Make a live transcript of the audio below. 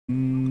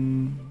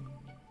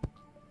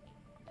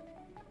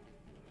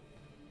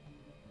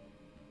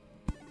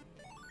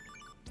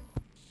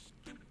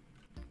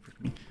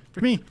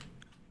Frick me.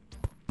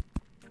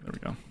 There we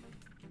go.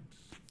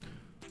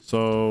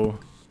 So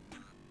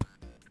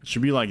it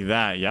should be like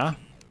that, yeah?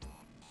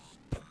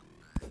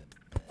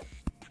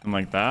 And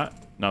like that.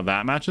 Now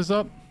that matches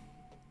up.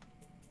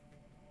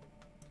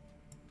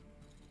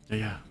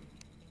 Yeah.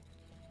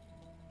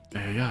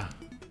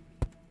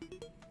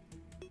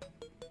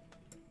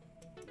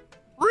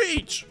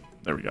 Reach!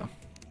 There we go.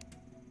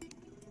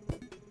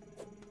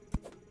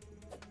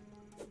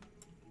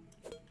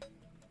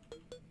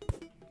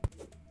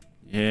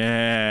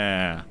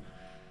 Yeah.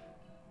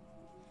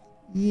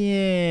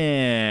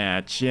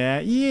 Yeah,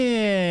 chat.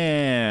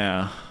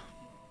 Yeah.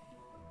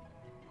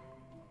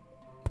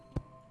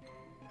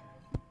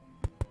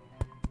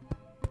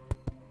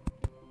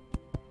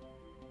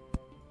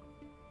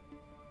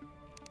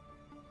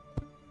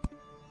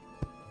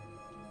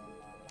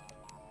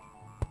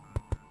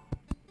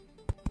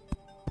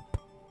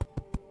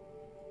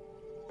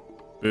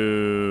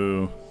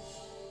 Boo.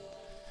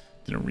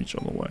 Didn't reach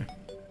all the way.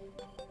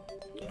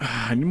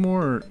 I need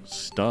more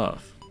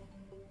stuff.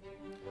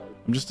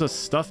 I'm just a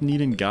stuff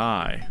needing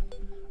guy.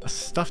 A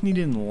stuff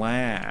needing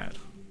lad.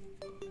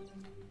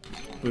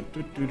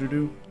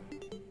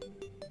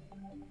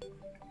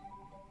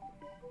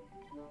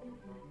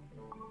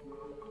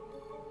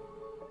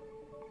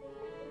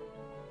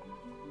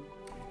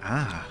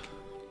 Ah.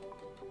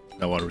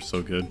 That water was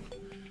so good.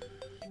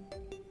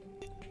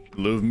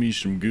 Love me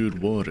some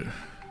good water.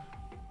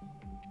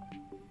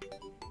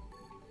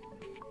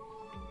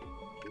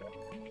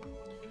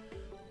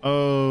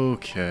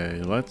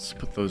 Okay, let's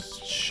put those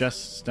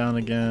chests down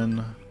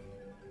again.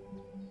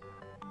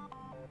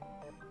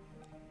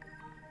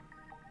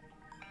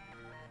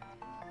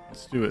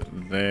 Let's do it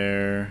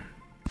there,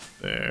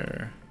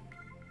 there.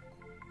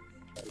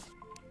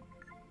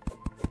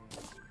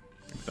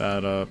 Pick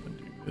that up and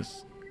do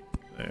this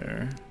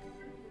there.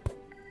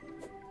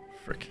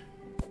 Frick.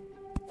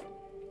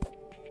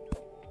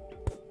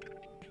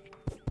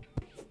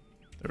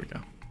 There we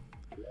go.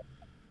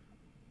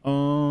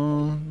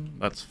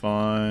 That's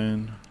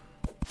fine.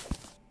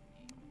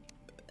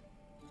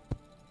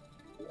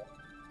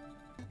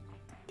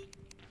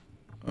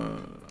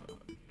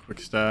 Quick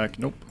stack.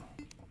 Nope.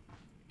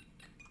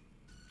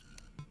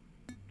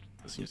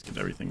 Let's just get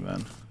everything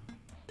then.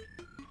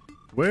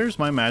 Where's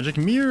my magic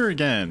mirror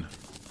again?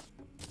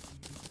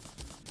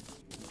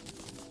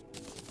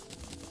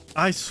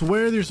 I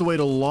swear there's a way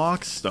to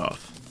lock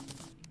stuff.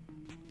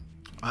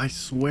 I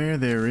swear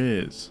there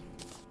is.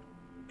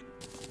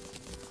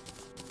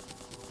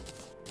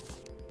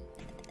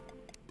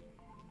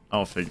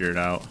 I'll figure it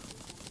out.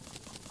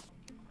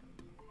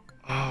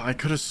 Oh, I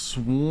could have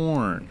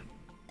sworn.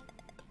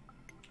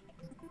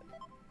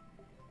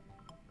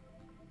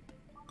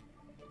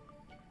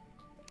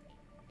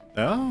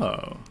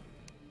 Oh.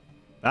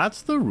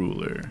 That's the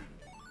ruler.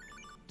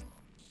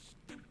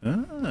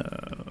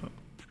 Oh.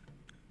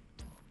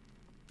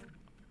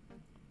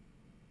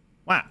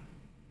 Wow.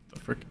 The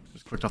frick?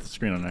 Just clicked off the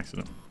screen on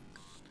accident.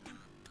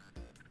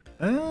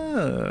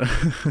 Oh.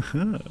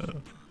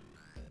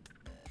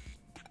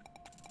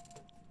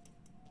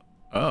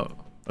 Oh,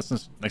 that's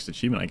the next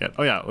achievement I get.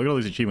 Oh yeah, look at all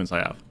these achievements I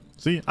have.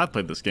 See, I've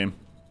played this game.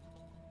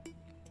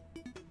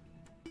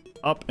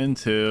 Up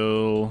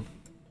until...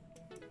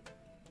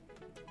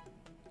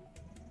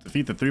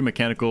 defeat the 3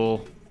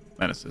 mechanical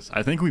menaces.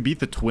 I think we beat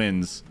the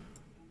twins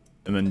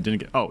and then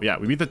didn't get... oh yeah,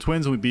 we beat the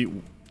twins and we beat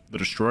the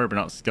Destroyer, but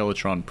not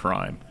Skeletron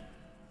Prime.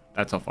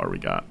 That's how far we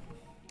got.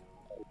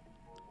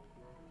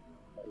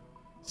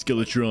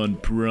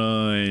 Skeletron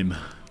Prime.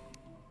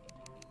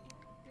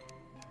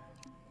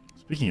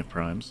 Speaking of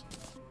primes,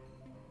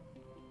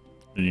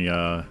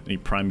 any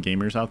prime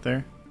gamers out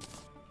there?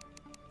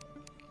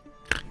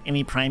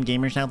 Any prime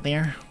gamers out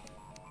there?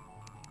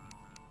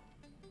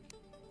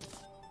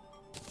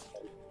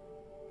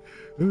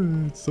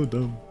 It's so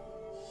dumb.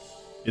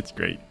 It's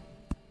great.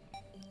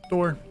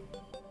 Door.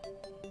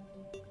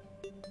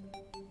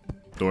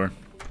 Door.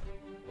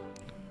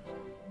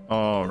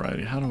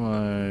 Alrighty, how do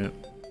I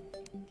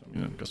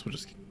guess we'll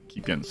just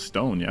keep getting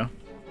stone, yeah?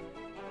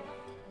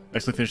 I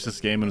actually finished this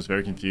game and was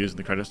very confused.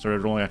 The credits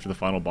started rolling after the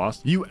final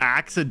boss. You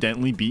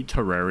accidentally beat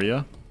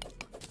Terraria?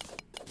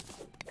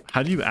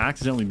 How do you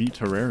accidentally beat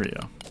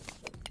Terraria?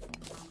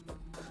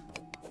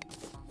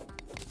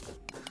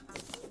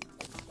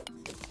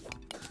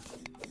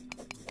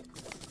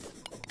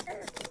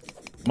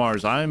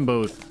 Mars, I'm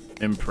both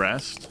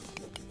impressed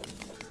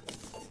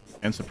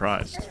and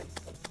surprised.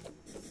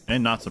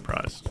 And not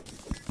surprised.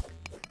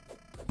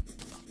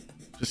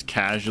 Just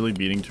casually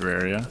beating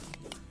Terraria.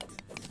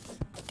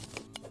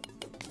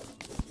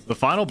 The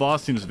final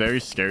boss seems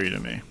very scary to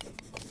me.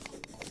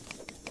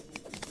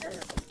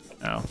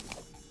 Ow.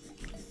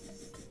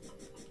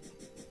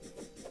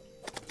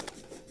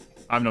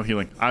 I have no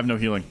healing. I have no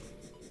healing.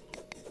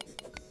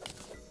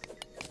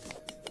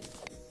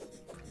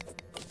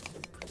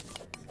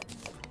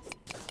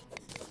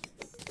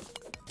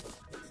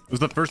 It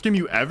was the first game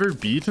you ever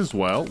beat as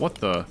well? What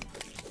the?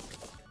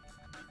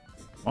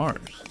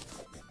 Mars.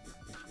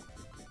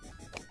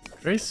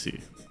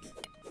 Crazy.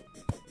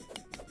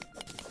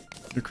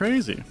 You're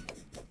crazy.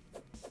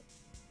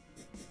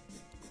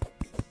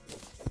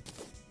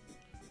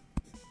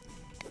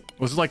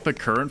 Was it like the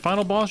current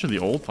final boss or the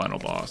old final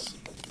boss?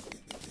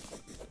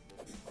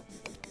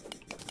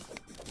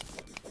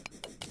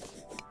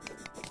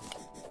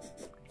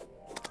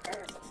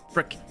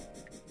 Frick.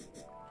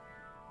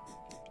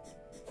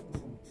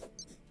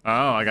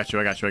 Oh, I got you.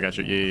 I got you. I got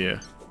you. Yeah, yeah,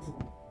 yeah.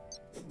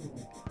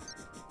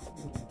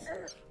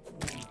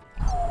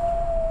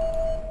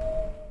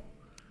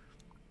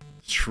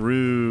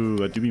 True.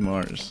 That do be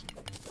Mars.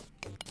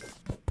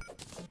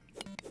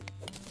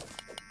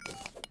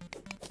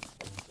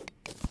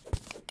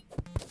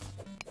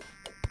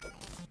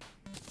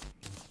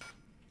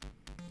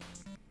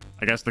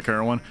 I guess the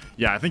current one.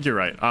 Yeah, I think you're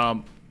right.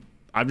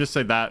 I've just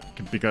said that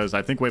because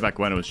I think way back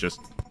when it was just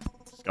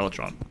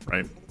Skeletron,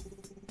 right?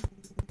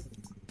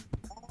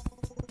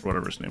 Or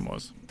whatever his name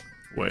was.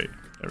 Wait,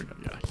 there we go.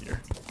 Yeah,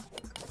 here.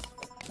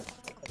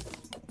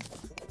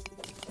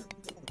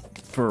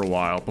 For a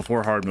while,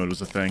 before hard mode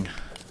was a thing.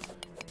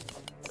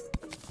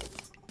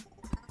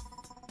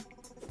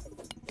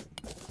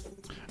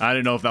 I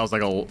didn't know if that was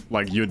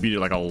like you would beat it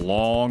like a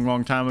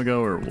long time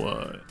ago or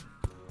what.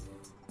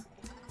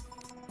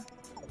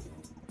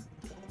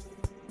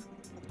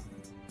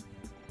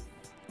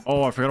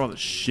 Oh, I forgot about the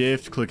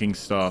shift clicking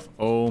stuff.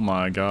 Oh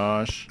my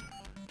gosh.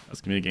 That's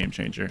gonna be a game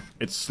changer.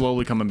 It's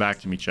slowly coming back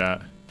to me,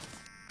 chat.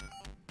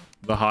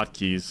 The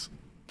hotkeys.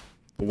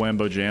 The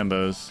Wambo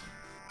Jambos.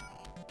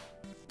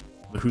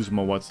 The who's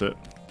my what's it?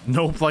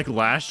 Nope, like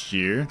last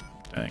year.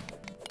 Dang.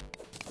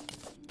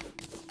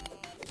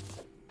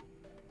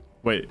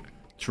 Wait,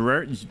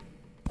 Terraria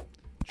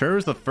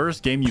was the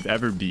first game you've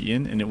ever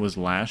beaten, and it was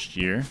last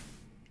year?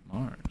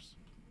 Mars.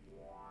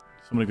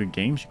 So many good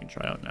games you can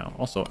try out now.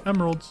 Also,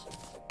 emeralds.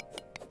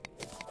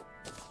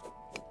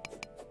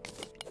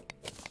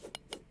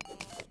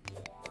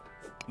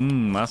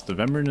 Last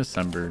November and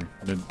December.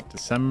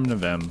 December,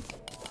 November.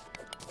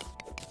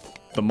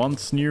 The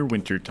months near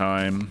winter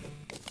time.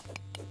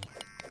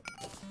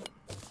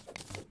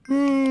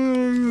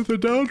 The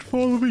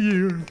downfall of a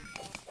year.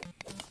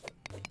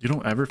 You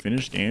don't ever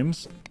finish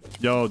games?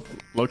 Yo,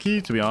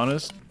 low-key, to be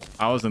honest,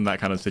 I was in that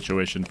kind of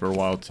situation for a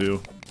while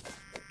too.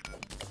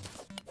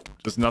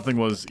 Just nothing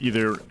was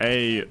either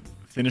A,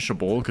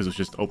 finishable because it's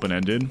just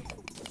open-ended,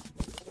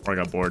 or I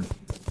got bored.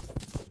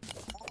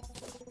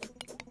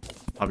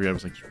 Probably I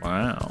was like,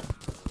 wow.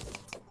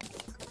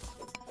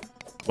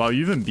 Wow,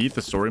 you even beat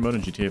the story mode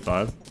in GTA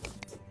 5?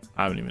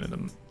 I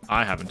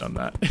haven't done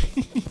that.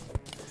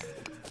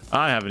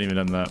 I haven't even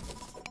done that.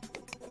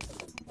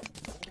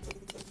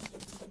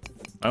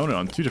 I own it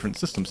on 2 different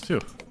systems too.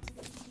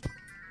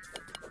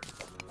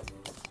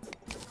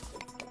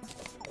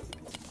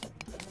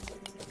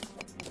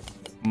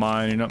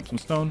 Mining up some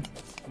stone.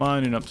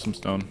 Mining up some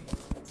stone.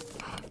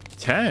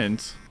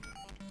 Tent?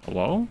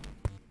 Hello?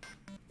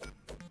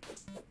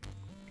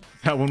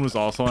 That one was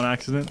also an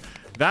accident.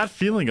 That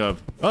feeling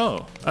of,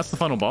 oh, that's the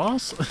final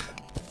boss?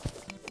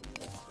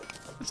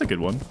 That's a good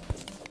one.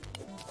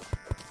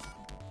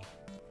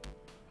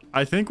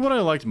 I think what I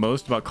liked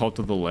most about Cult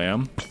of the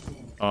Lamb,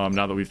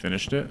 now that we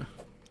finished it,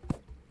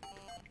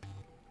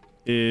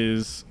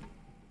 is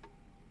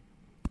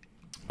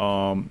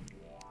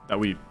that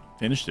we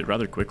finished it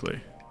rather quickly.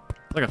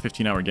 It's like a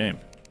 15-hour game.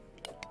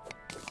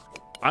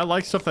 I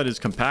like stuff that is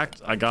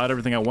compact. I got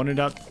everything I wanted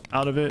out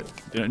of it.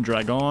 Didn't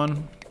drag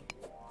on.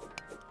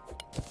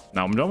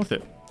 Now I'm done with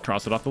it.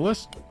 Cross it off the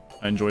list.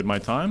 I enjoyed my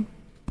time.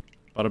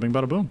 Bada bing,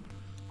 bada boom.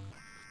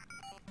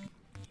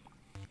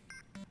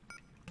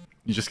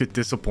 You just get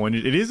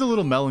disappointed. It is a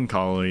little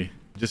melancholy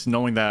just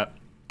knowing that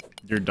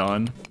you're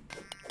done.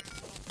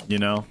 You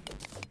know?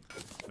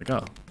 Like,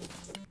 oh.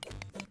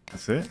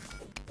 That's it?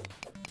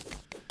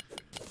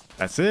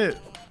 That's it.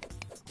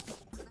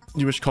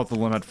 You wish Cult of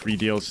the Lamb had free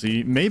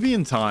DLC? Maybe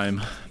in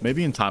time.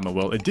 Maybe in time it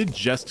will. It did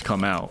just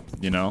come out,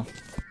 you know?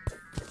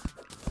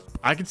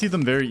 I can see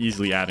them very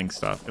easily adding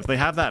stuff. If they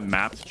have that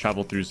map to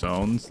travel through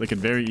zones, they could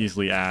very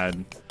easily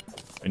add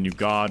a new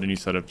god, a new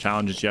set of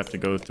challenges you have to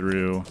go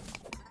through.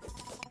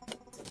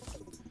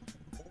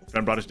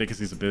 Ben brought us because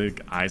he's a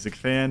big Isaac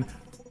fan.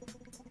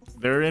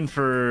 They're in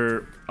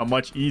for a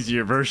much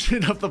easier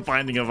version of the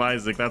Binding of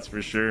Isaac, that's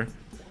for sure.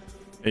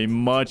 A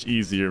much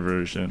easier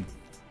version,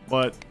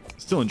 but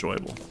still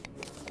enjoyable.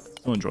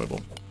 Still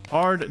enjoyable.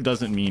 Hard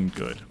doesn't mean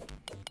good.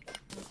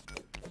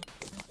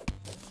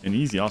 And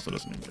easy also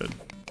doesn't mean good.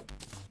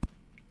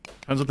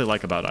 Depends what they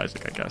like about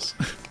Isaac, I guess.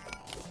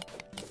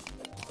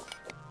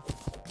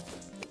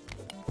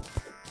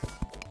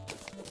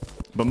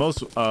 But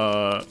most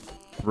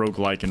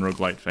roguelike and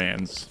roguelite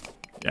fans,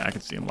 yeah, I can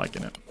see them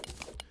liking it.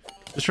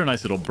 Just for a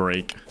nice little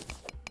break,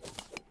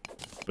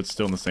 but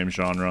still in the same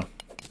genre.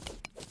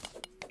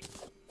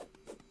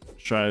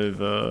 Try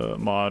the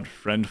mod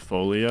Friend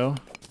Folio.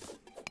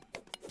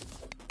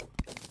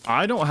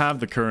 I don't have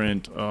the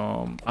current,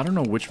 I don't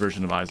know which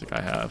version of Isaac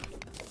I have.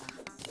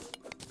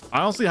 I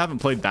honestly haven't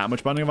played that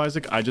much Binding of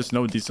Isaac. I just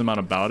know a decent amount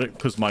about it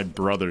because my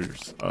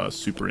brother's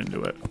super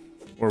into it,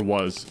 or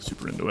was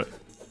super into it.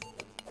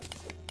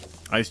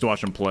 I used to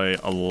watch him play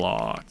a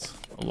lot.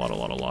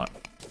 A lot.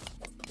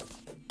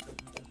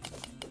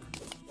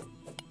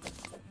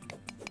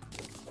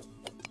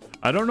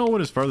 I don't know what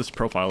his farthest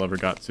profile ever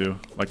got to,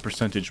 like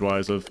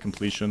percentage-wise of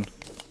completion.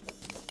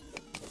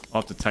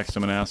 I'll have to text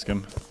him and ask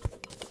him.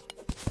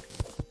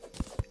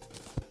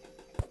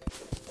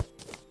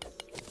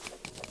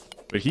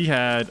 But he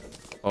had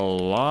a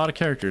lot of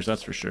characters,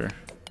 that's for sure.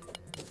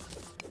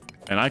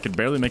 And I could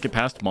barely make it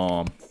past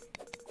Mom.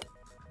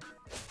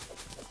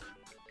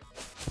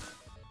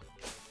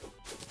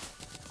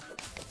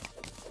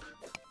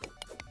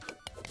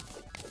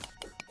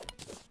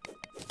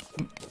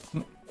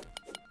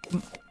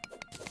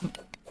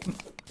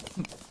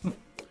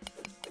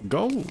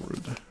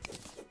 Gold.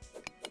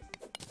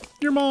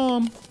 Your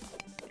mom.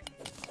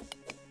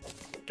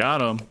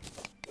 Got him.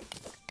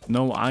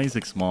 No,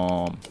 Isaac's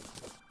mom.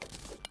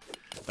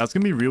 That's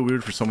gonna be real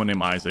weird for someone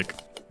named Isaac.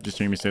 Just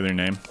hearing me say their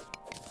name.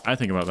 I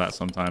think about that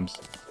sometimes.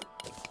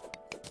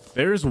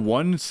 There's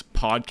one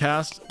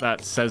podcast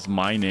that says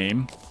my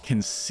name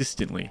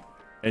consistently,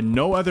 and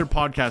no other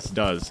podcast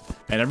does.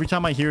 And every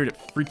time I hear it,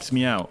 it freaks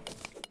me out.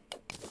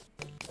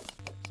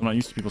 I'm not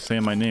used to people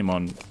saying my name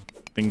on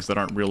things that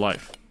aren't real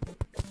life.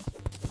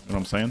 You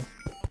know what I'm saying?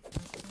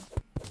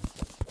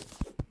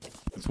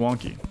 It's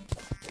wonky.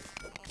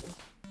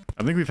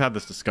 I think we've had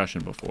this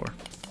discussion before.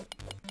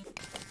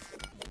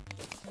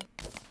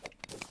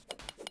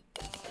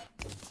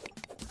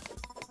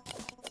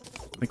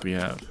 I think we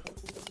have.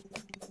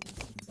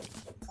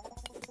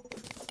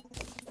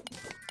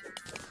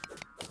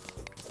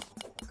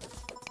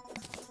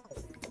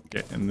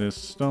 Get in this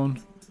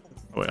stone.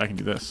 Oh wait, I can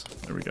do this.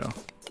 There we go.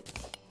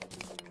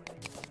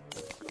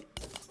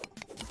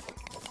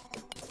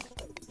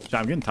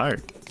 I'm getting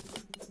tired.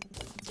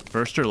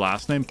 First or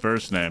last name?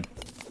 First name.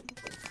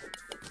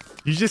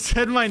 You just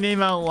said my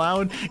name out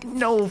loud?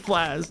 No,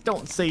 Flaz.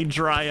 Don't say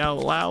dry out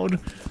loud.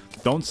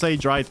 Don't say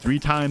dry 3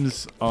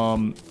 times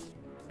in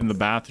the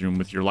bathroom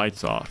with your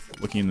lights off,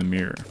 looking in the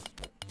mirror.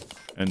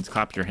 And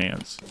clap your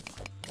hands.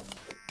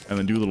 And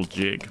then do a little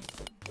jig.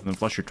 And then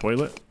flush your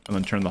toilet. And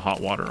then turn the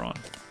hot water on.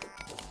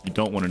 You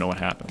don't want to know what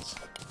happens.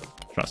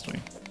 Trust me.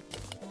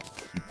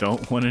 You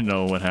don't want to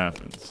know what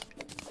happens.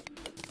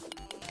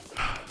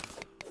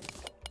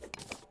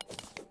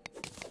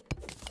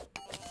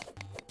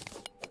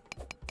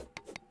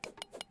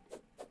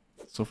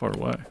 So far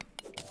away.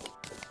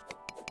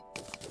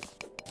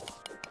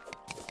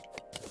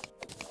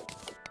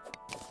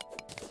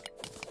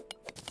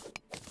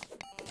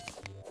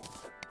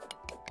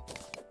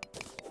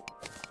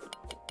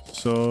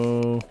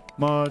 So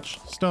much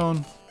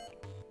stone.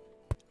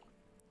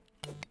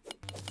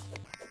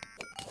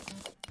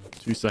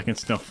 2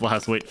 seconds. No,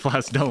 Flaz, wait.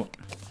 Flaz, don't.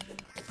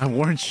 I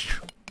warned you.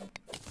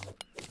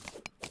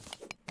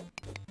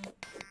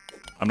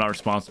 I'm not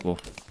responsible.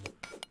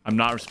 I'm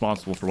not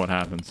responsible for what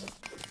happens.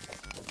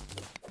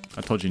 I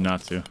told you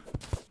not to.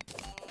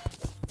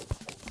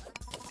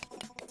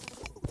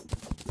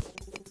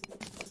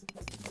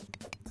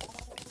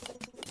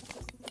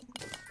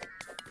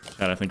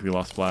 Chad, I think we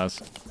lost Flaz.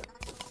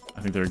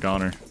 I think they're a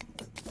goner.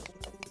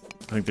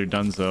 I think they're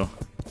donezo.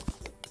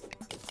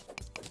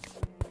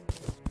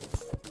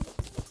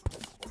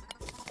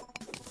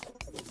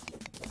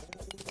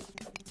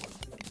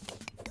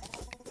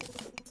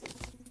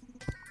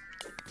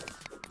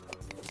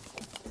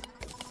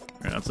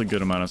 Alright, that's a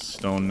good amount of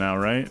stone now,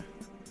 right?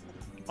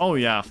 Oh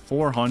yeah,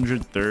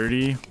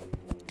 430.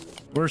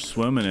 We're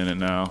swimming in it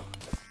now.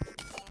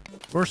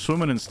 We're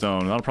swimming in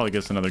stone. That'll probably get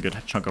us another good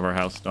chunk of our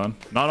house done.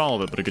 Not all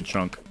of it, but a good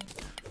chunk.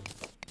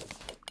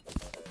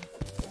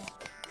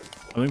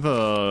 I think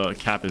the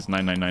cap is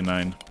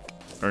 9999.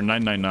 Or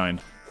 999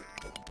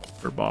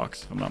 per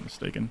box, if I'm not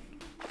mistaken.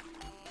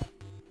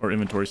 Or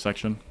inventory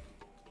section.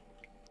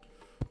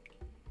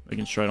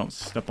 Making sure I don't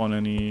step on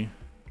any...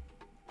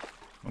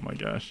 Oh my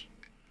gosh.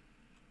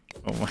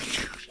 Oh my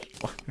gosh.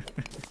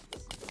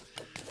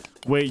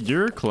 Wait,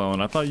 you're a clone.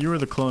 I thought you were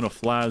the clone of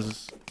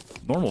Flaz,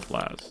 normal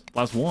Flaz.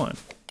 Flaz 1.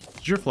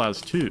 You're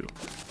Flaz 2.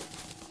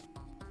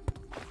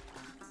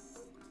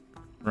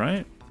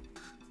 Right?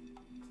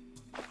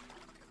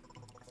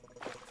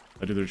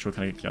 I do the ritual,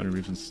 can I get Keanu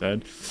Reeves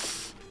instead?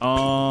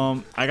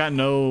 I got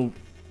no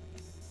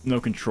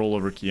control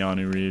over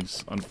Keanu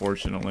Reeves,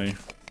 unfortunately.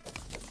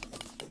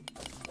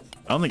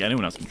 I don't think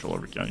anyone has control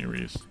over Keanu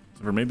Reeves.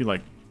 Or maybe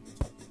like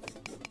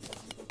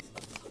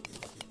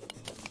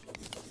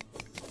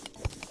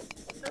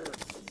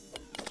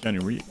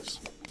Keanu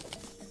Reeves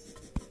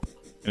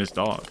and his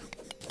dog.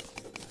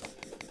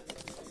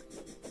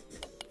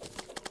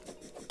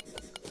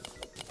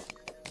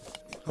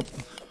 Hop,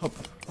 hop,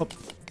 hop.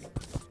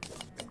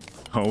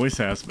 Always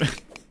has been.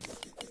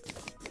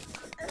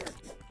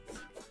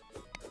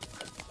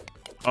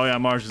 Oh yeah,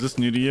 Marge, is this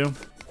new to you?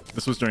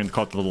 This was during the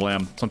Cult of the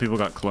Lamb. Some people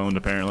got cloned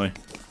apparently.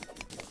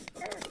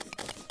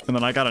 And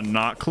then I got a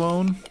not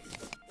clone.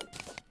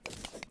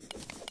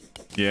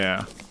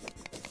 Yeah.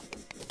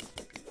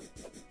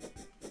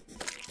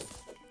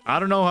 I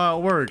don't know how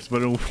it works,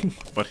 but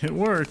it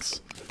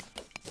works.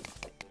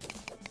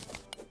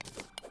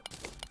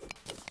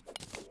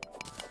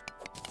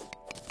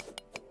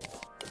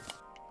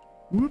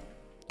 Whoop.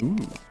 Ooh,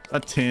 a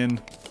tin.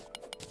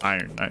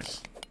 Iron,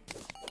 nice.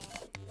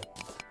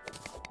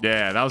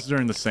 Yeah, that was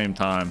during the same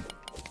time.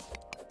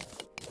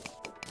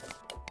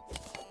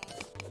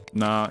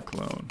 Not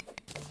clone.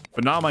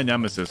 But not my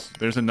nemesis.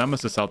 There's a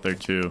nemesis out there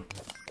too.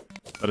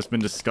 That has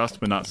been discussed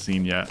but not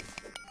seen yet.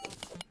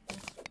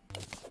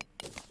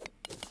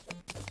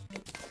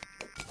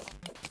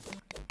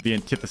 The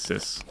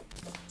antithesis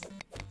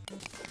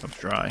of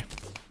dry.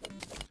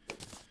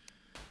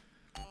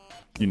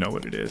 You know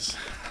what it is.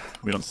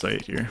 We don't say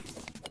it here.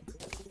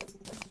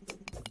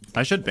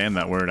 I should ban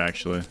that word,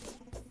 actually.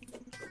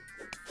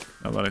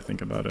 Now that I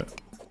think about it.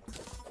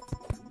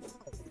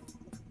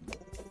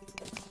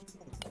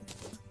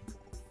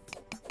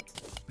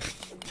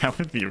 That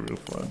would be real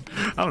fun.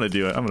 I'm gonna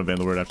do it. I'm gonna ban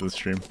the word after the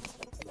stream.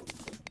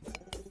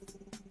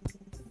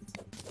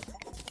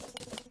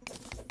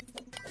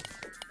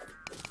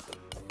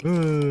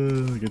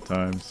 Good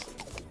times.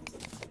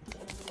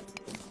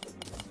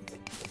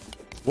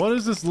 What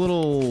is this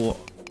little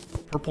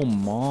purple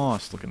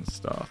moss looking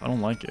stuff? I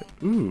don't like it.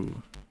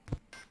 Ooh.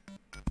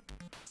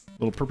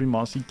 Little purple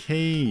mossy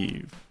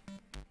cave.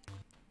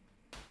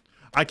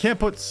 I can't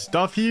put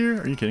stuff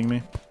here? Are you kidding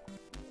me?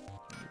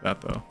 That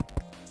though.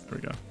 There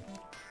we go.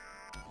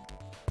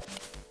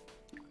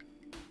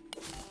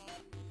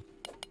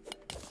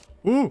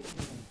 Ooh.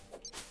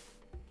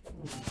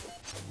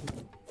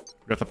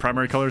 We got the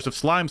primary colors of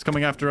slimes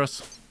coming after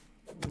us.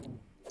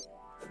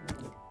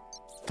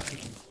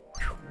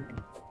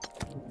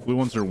 Blue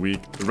ones are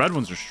weak. The red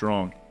ones are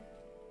strong.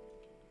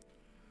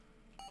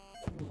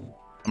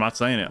 I'm not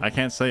saying it. I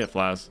can't say it,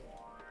 Flaz.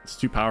 It's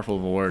too powerful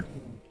of a word.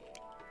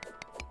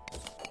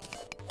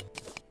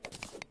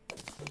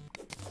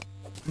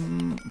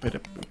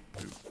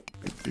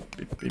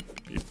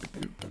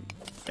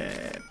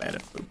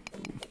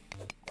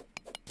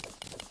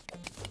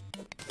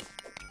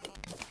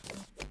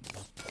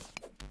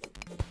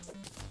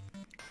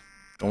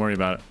 Don't worry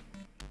about it.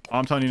 All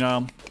I'm telling you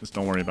now, just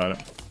don't worry about it.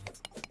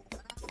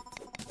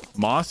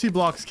 Mossy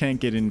blocks can't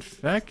get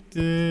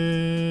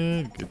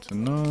infected. Good to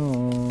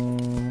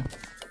know.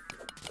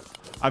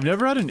 I've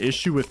never had an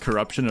issue with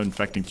corruption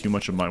infecting too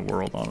much of my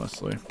world,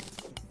 honestly.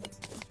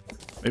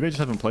 Maybe I just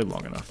haven't played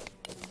long enough.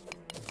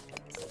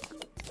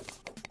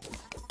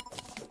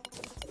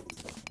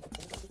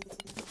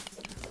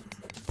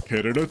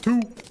 Canada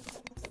 2.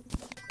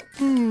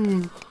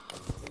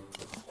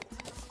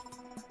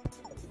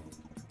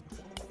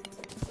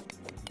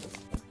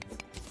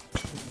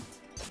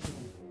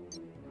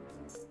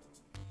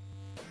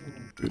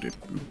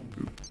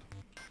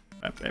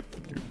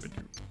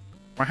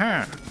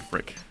 Aha!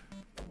 Frick.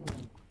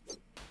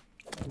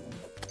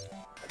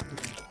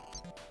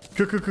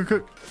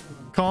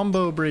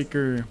 Combo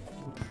breaker.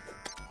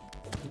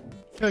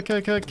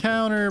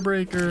 Counter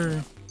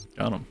breaker.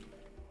 Got him.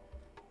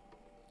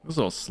 This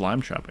little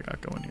slime trap I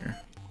got going here.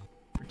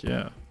 Frick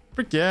yeah.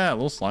 Frick yeah, a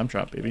little slime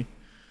trap, baby.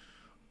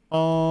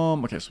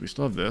 Okay, so we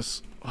still have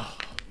this. Oh,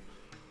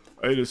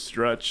 I need to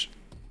stretch.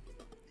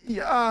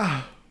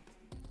 Yeah.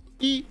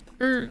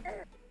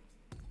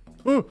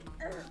 Oh,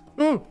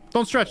 oh,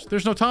 don't stretch.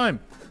 There's no time.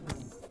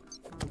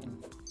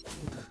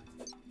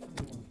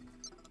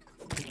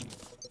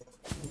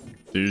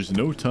 There's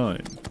no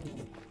time.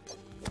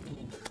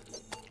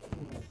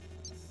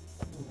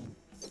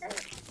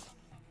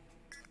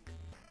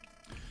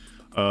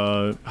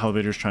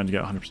 Elevator's trying to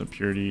get 100%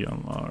 purity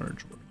on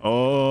large.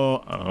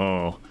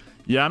 Oh.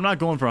 Yeah, I'm not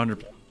going for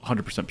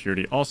 100%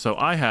 purity. Also,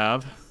 I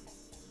have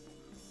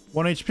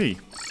 1 HP.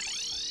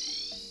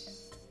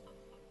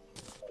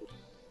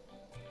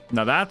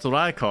 Now that's what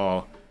I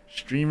call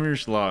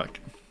streamer's luck.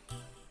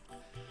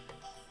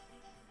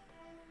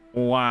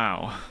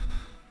 Wow.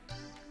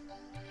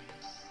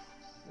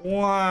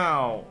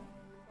 Wow.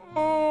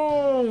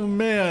 Oh,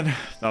 man.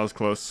 That was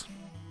close.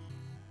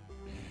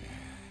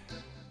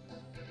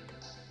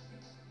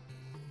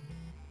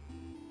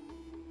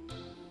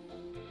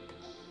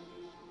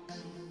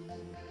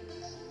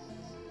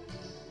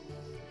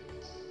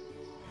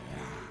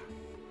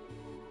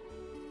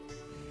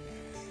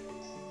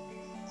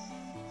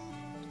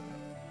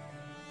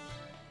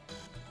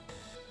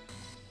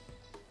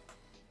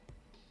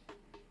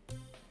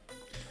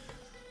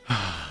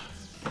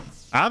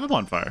 I have a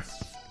bonfire.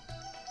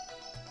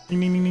 Ding,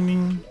 ding, ding, ding,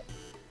 ding.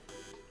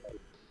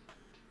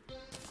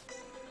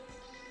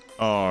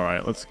 All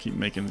right, let's keep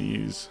making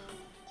these.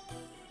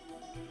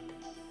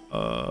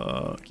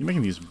 Keep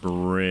making these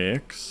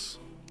bricks.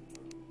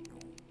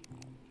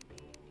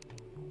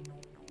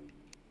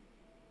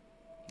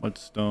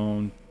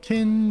 Mudstone,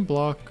 tin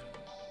block.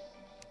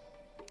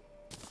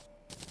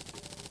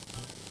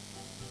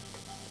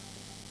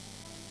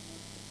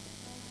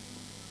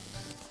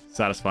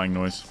 Satisfying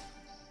noise.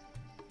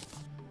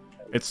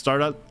 It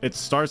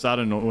starts out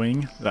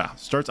annoying. Yeah,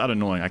 starts out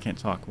annoying. I can't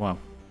talk. Wow.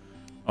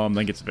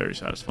 Then gets very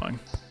satisfying.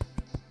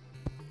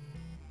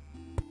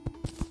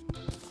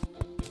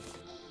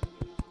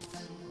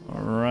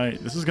 All right,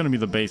 this is gonna be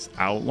the base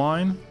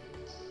outline.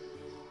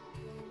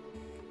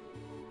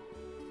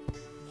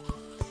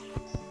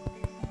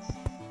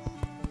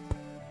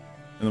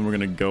 And then we're we're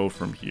gonna go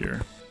from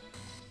here.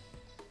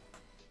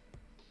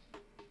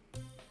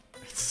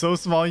 It's so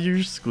small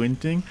you're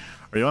squinting.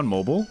 Are you on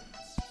mobile?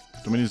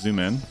 Do we need to zoom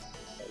in?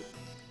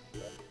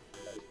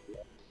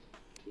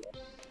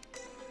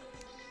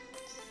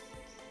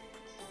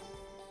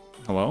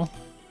 Hello?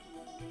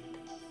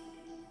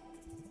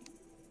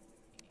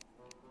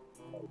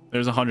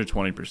 There's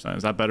 120%.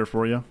 Is that better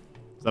for you?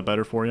 Is that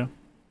better for you?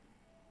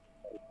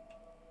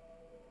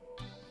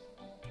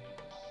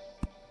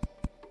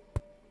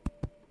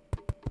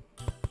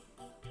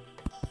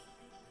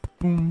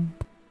 Boom,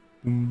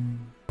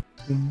 boom,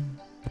 boom.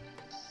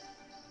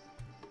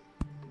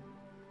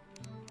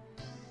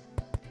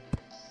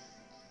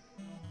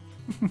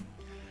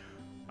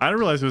 I didn't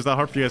realize it was that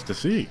hard for you guys to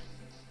see.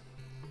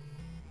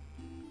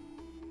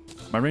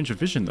 My range of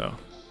vision, though,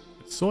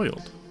 it's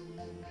soiled.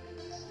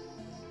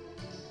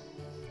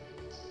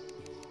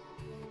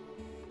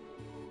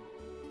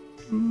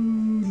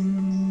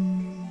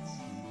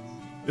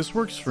 This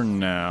works for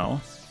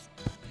now.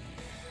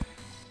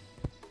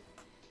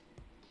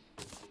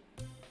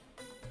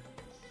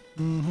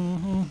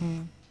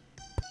 Ooh,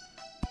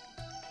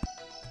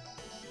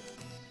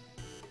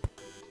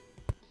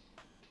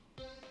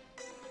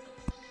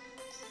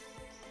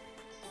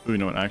 you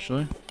know what,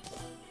 actually?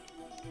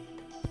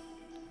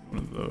 One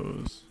of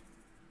those.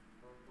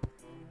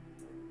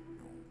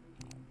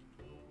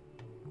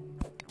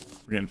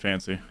 We're getting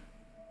fancy.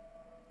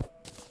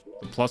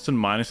 The plus and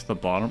minus at the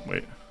bottom.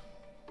 Wait.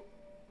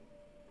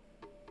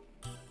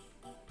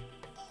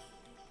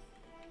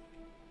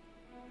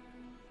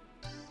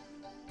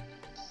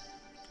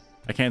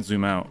 I can't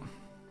zoom out.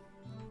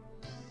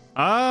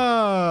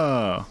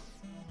 Oh.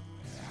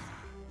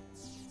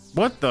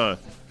 What the?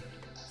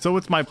 So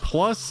it's my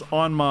plus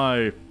on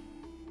my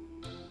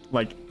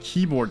like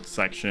keyboard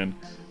section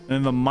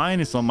and the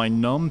minus on my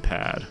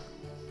numpad.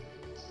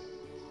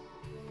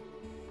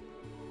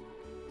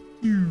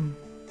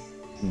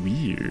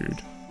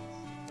 Weird.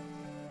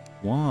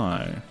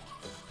 Why?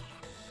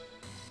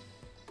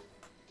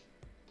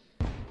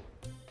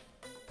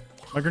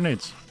 My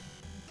grenades.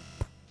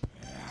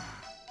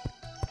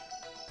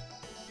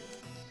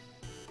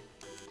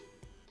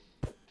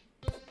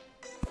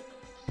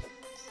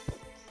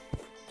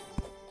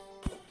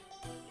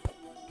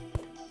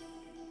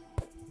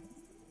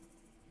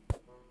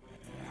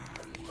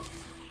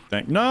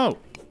 No!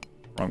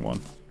 Wrong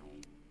one.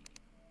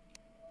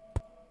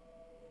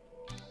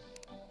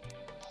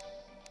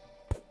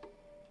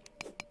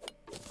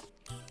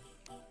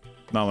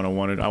 Not what I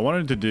wanted. I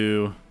wanted to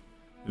do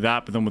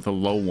that, but then with a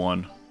low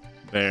one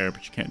there,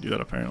 but you can't do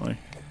that apparently.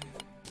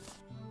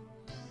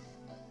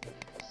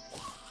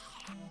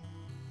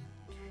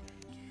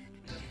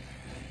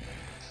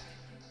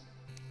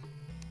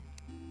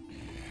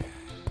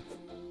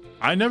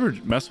 I never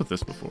messed with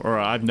this before, or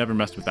I've never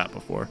messed with that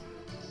before.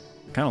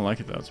 I kind of like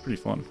it though. It's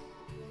pretty fun.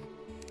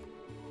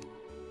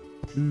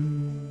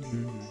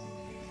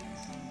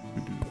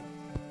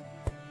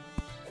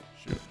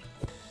 Shoot.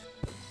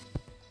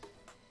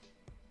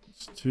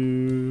 It's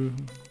two.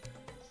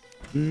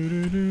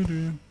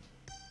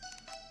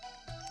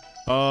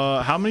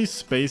 How many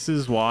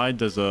spaces wide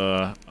does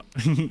a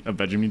a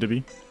bedroom need to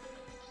be?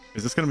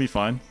 Is this gonna be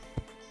fine?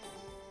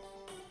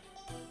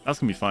 That's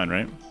gonna be fine,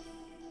 right?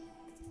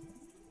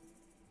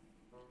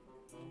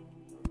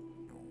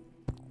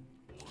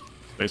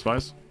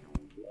 Space-wise?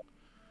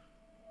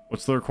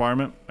 What's the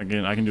requirement?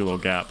 Again, I can do a little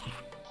gap.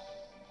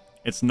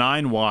 It's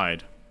 9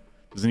 wide.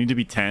 Does it need to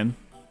be 10?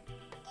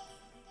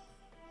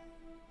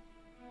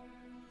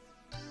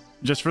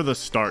 Just for the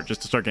start,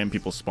 just to start getting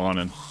people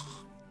spawning.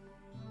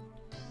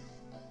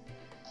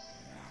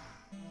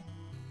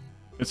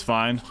 It's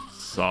fine.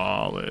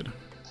 Solid.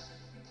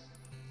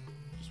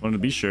 Just wanted to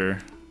be sure.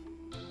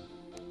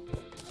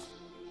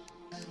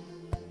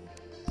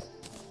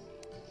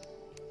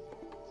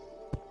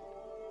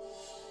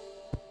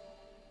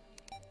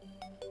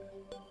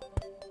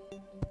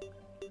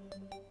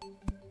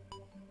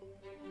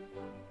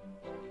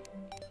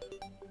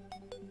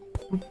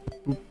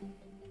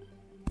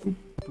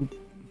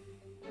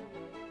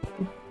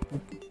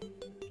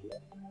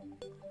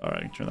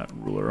 Alright, turn that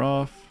ruler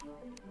off.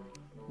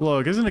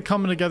 Look, isn't it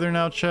coming together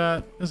now,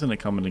 chat? Isn't it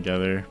coming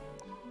together?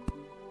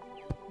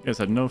 You guys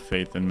had no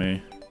faith in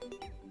me.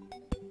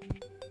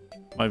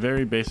 My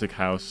very basic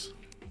house.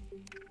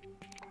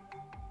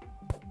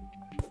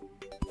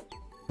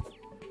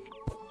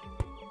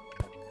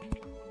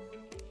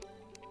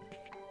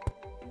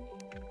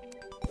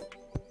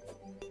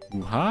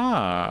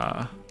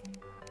 Ooh-ha!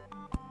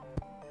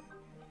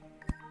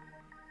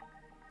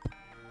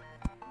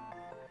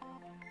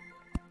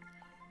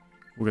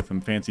 We'll get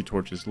some fancy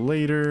torches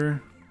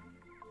later.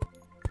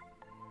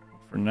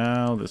 For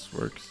now, this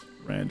works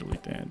randomly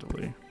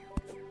dandily.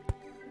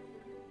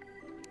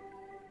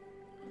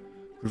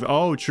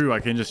 Oh, true. I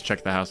can just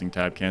check the housing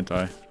tab, can't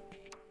I?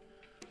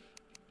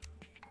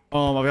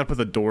 I've got to put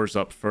the doors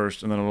up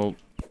first, and then it'll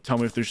tell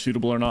me if they're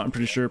suitable or not, I'm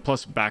pretty sure.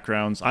 Plus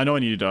backgrounds. I know I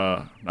need,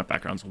 not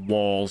backgrounds,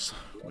 walls,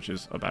 which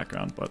is a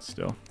background, but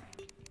still.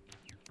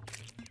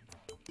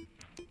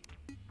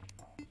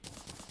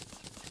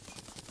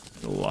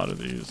 lot of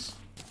these.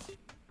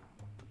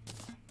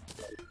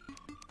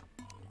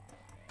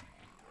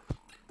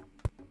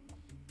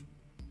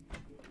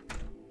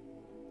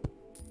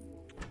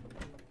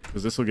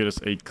 Because this will get us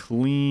a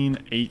clean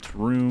 8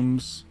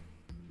 rooms.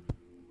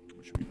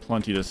 Which would be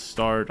plenty to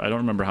start. I don't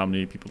remember how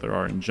many people there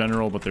are in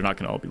general, but they're not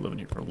going to all be living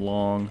here for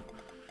long.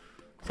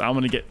 So I'm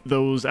going to get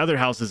those other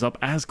houses up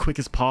as quick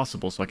as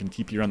possible so I can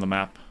TP around the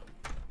map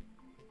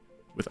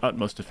with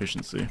utmost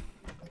efficiency.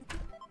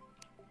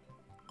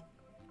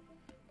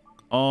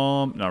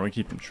 No, we're going to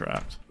keep them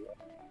trapped.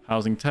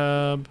 Housing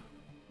tab.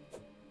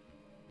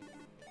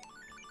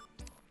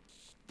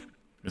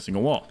 Missing a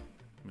wall.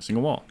 Missing a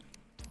wall.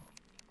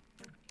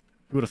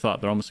 Who would have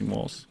thought? They're all missing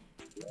walls.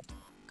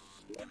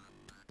 There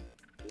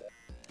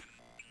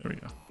we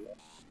go.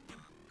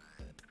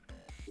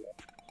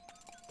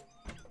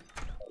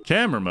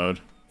 Camera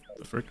mode.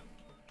 The frick?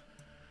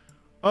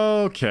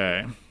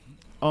 Okay.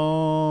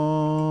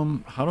 How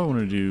do I want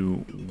to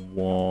do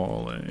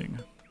walling?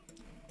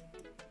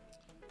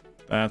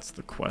 That's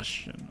the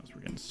question as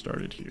we're getting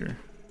started here.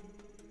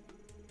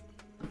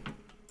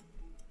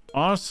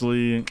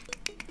 Honestly,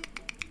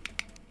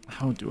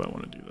 how do I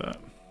want to do that?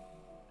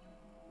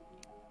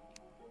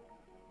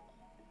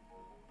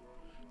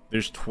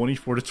 There's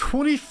 24 to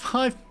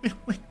 25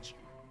 villagers.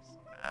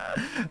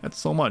 That's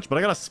so much, but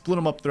I gotta split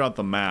them up throughout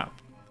the map.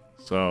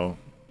 So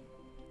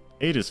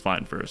 8 is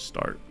fine for a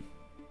start.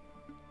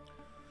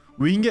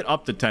 We can get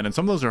up to 10, and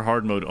some of those are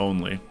hard mode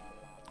only.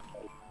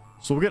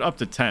 So we'll get up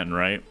to 10,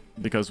 right?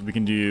 Because we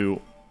can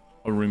do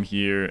a room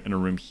here and a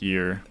room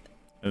here,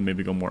 and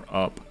maybe go more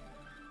up.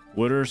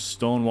 Wood or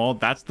stone wall?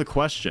 That's the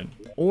question.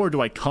 Or do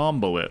I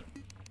combo it?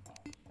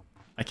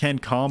 I can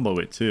combo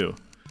it too.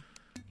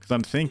 Because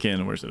I'm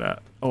thinking, where's it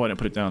at? Oh, I didn't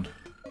put it down.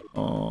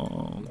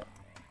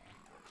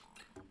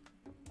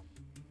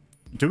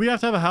 Do we have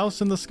to have a house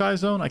in the sky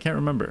zone? I can't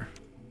remember.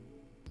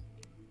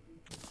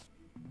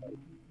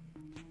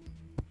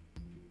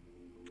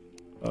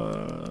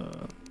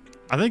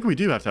 I think we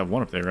do have to have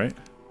one up there, right?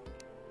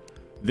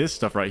 This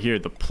stuff right here,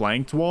 the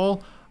planked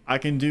wall, I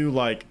can do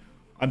like,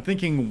 I'm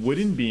thinking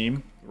wooden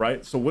beam,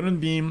 right? So wooden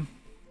beam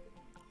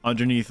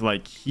underneath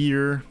like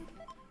here,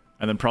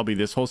 and then probably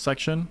this whole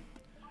section.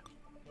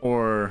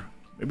 Or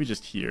maybe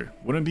just here.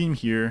 Wooden beam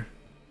here.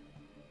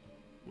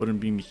 Wooden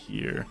beam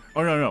here.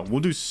 Oh, no. We'll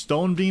do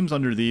stone beams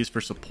under these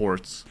for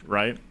supports,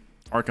 right?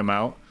 Arc them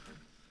out.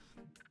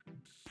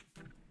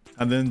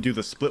 And then do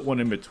the split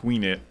one in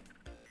between it.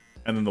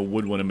 And then the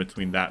wood one in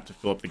between that to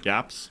fill up the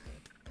gaps.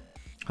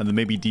 And then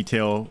maybe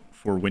detail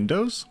for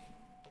windows.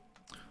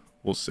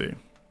 We'll see.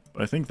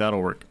 But I think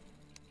that'll work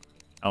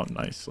out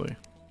nicely.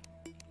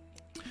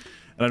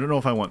 And I don't know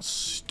if I want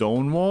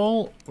stone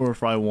wall or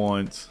if I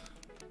want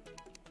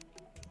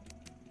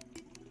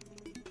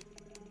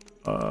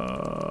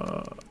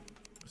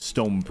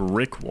stone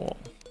brick wall,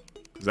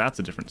 because that's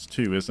a difference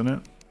too, isn't it?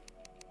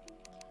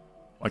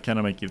 Why can't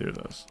I make either of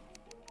those?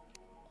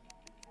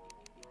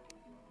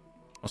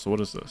 Also,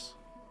 what is this?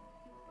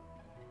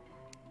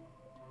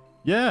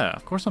 Yeah,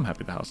 of course I'm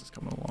happy the house is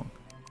coming along.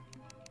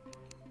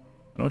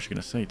 I know what you're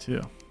gonna say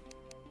too.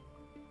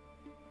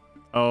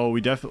 Oh,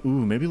 we definitely,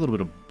 ooh, maybe a little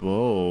bit of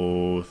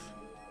both.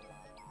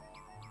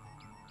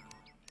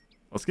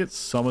 Let's get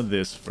some of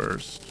this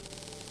first.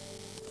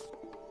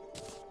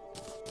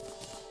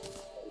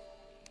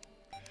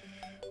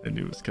 I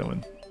knew it was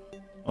coming.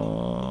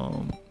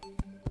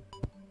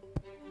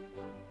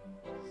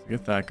 Let's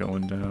get that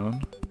going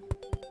down.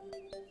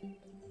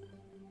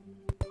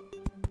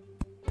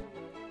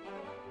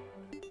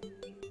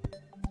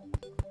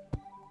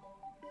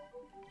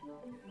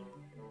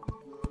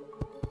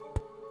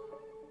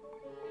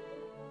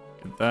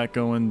 Get that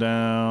going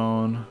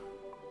down.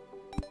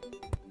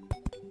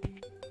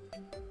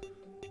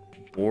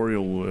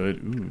 Boreal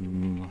wood.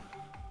 Ooh.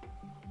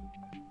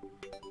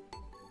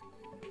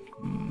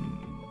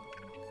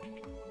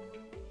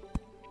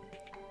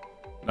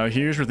 Now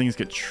here's where things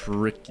get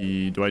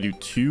tricky. Do I do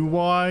 2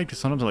 wide? Because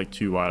sometimes I like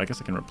 2 wide. I guess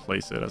I can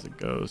replace it as it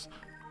goes.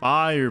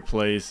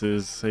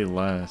 Fireplaces, say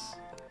less.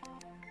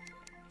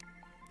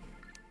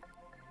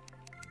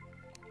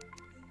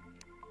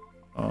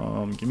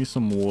 Give me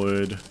some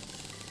wood.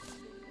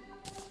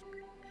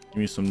 Give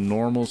me some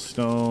normal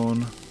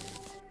stone.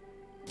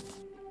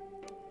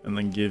 And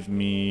then give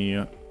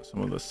me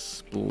some of the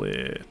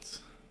split.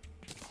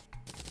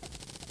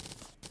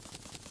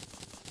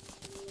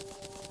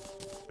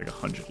 Like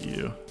 100 of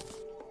you.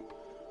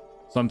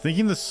 So I'm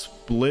thinking the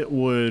split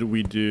wood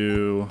we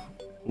do.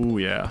 Ooh,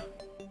 yeah.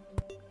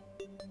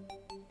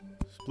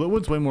 Split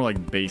wood's way more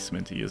like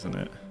basement-y, isn't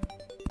it?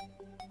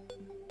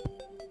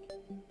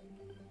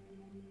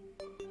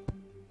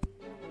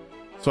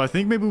 So I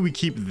think maybe we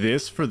keep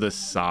this for the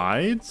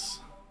sides.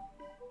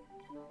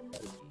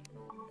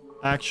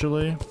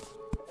 Actually.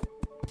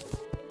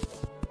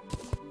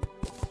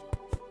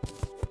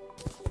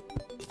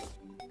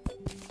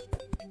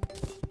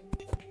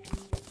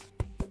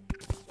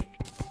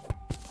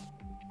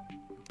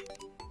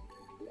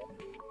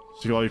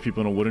 So you got all your people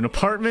in a wooden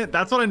apartment?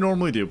 That's what I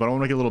normally do, but I want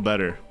to make it a little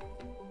better.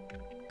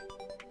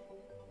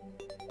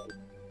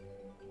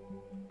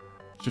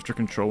 Shift or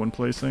control when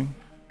placing.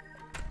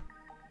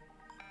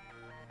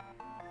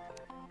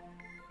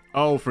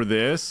 Oh, for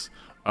this?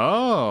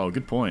 Oh,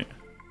 good point.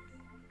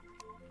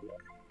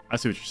 I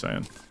see what you're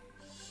saying.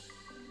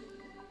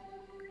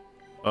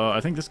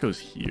 I think this goes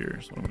here,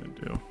 is what I'm gonna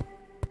do.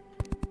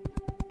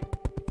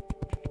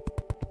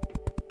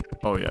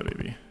 Oh yeah,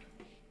 baby.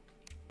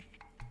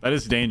 That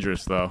is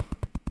dangerous, though.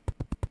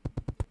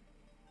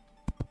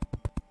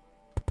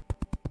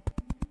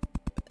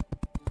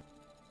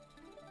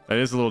 That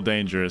is a little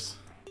dangerous.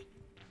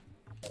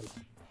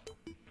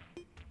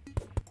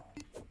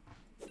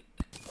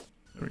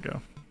 There we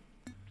go.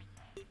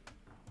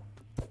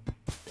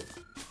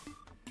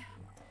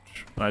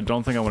 I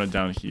don't think I want it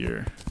down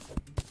here.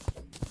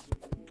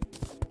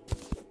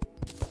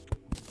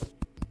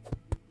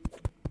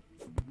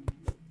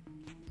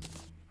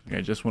 Okay,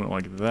 I just want it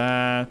like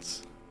that.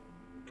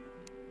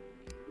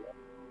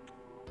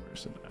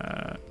 Where's it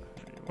at?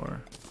 There you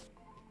are.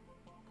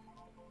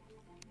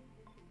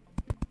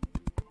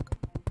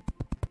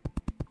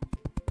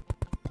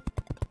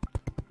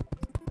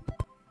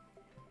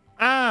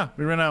 Ah!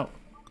 We ran out.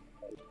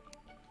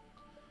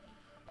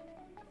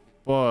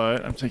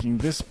 But I'm taking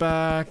this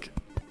back.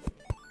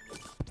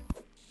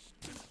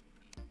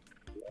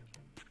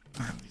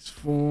 These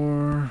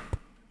 4.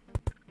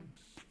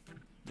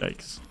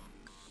 Yikes.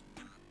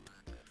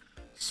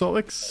 So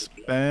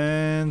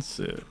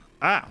expensive.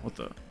 Ah, what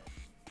the?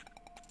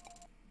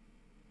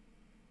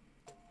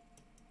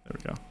 There we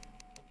go.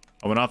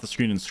 I went off the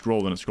screen and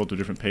scrolled, and it scrolled to a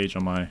different page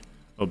on my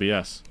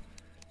OBS.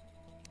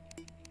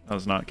 That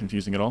was not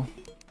confusing at all.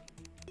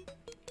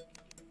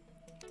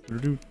 Do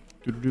do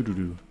do do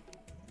do.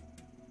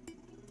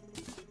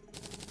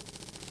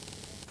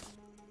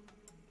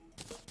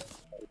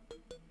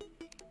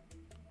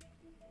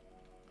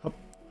 Hop,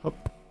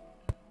 hop.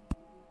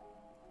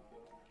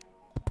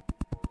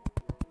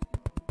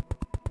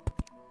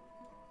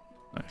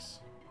 Nice.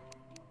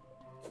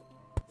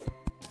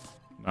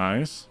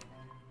 Nice.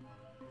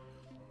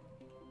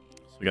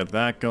 So we got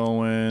that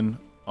going.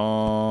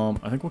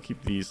 I think we'll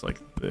keep these like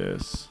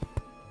this.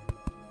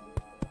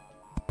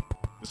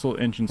 This little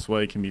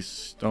entranceway can be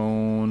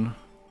stone.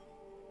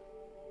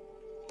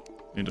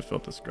 Need to fill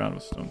up this ground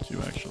with stone too,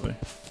 actually.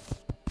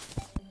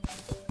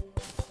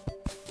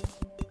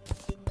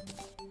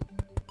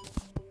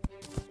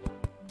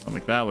 I'll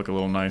make that look a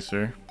little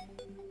nicer.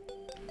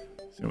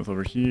 Same with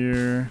over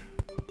here.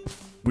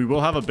 We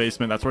will have a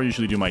basement. That's where I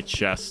usually do my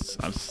chests.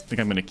 I think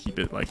I'm going to keep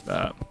it like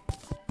that.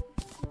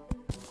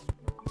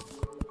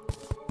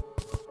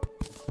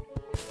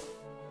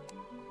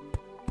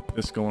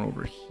 This going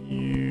over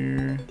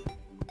here.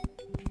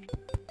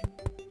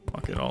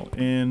 Lock it all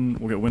in.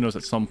 We'll get windows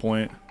at some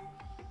point.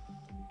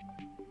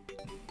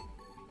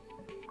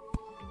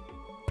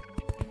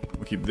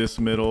 We'll keep this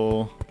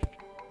middle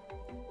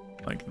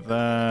like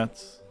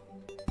that.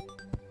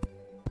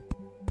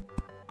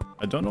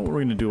 I don't know what we're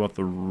going to do about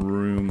the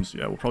rooms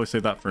yet. We'll probably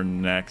save that for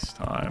next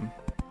time.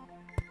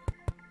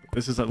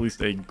 This is at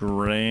least a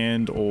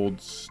grand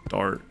old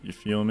start. You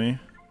feel me?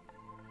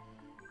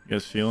 You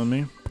guys feeling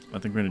me? I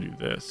think we're going to do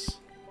this.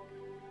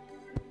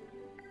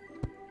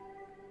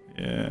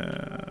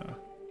 Yeah.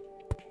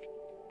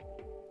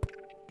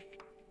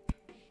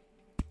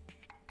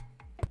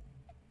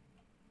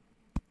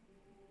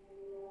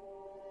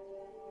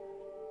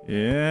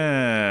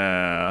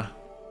 Yeah.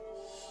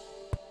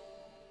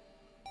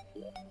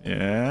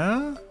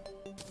 Yeah.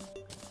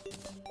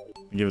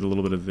 Give it a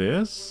little bit of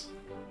this.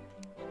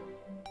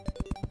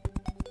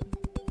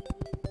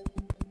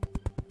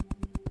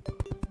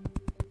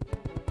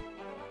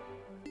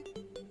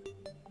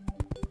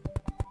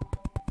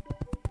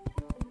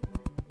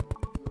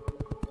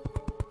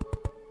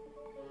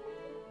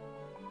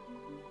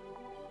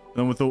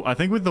 Then with the, I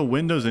think with the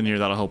windows in here,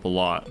 that'll help a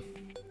lot.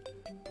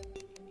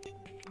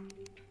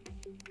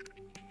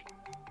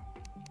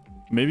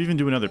 Maybe even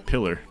do another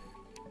pillar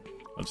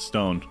of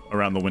stone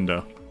around the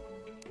window.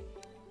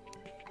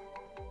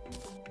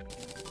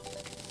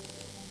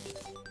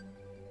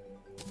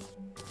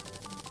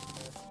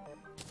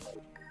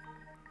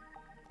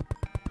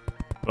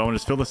 But I want to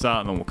just fill this out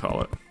and then we'll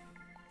call it.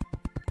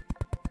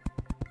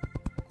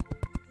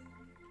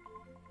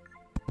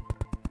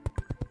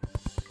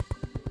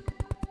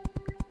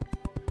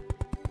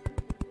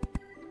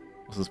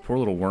 There's this poor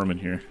little worm in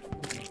here.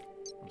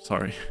 I'm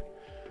sorry.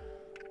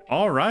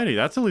 Alrighty,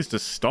 that's at least a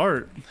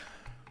start.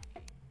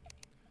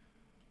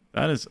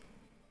 That is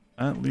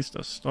at least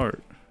a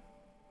start.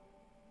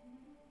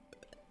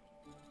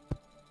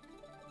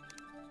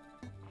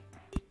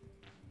 There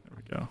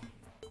we go.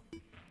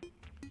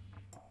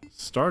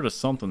 Start of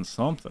something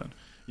something.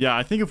 Yeah,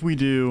 I think if we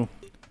do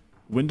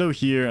window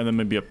here and then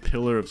maybe a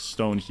pillar of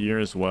stone here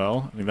as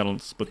well, I think that'll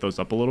split those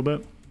up a little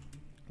bit.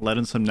 Let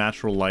in some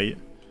natural light.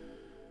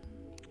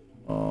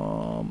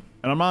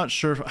 And I'm not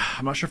sure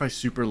if I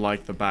super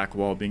like the back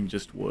wall being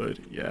just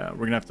wood. Yeah,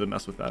 we're gonna have to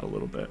mess with that a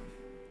little bit.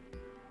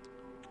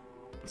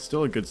 It's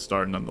still a good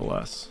start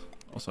nonetheless.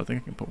 Also, I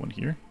think I can put one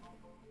here.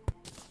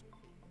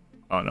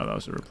 Oh no, that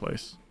was a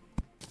replace.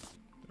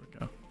 There we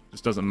go.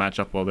 This doesn't match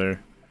up well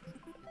there.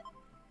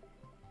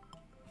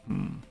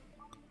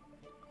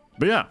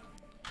 But yeah,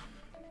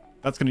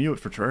 that's going to do it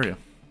for Terraria.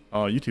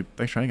 YouTube,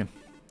 thanks for hanging.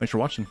 Thanks for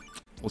watching.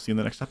 We'll see you in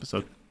the next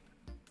episode.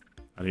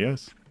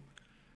 Adios.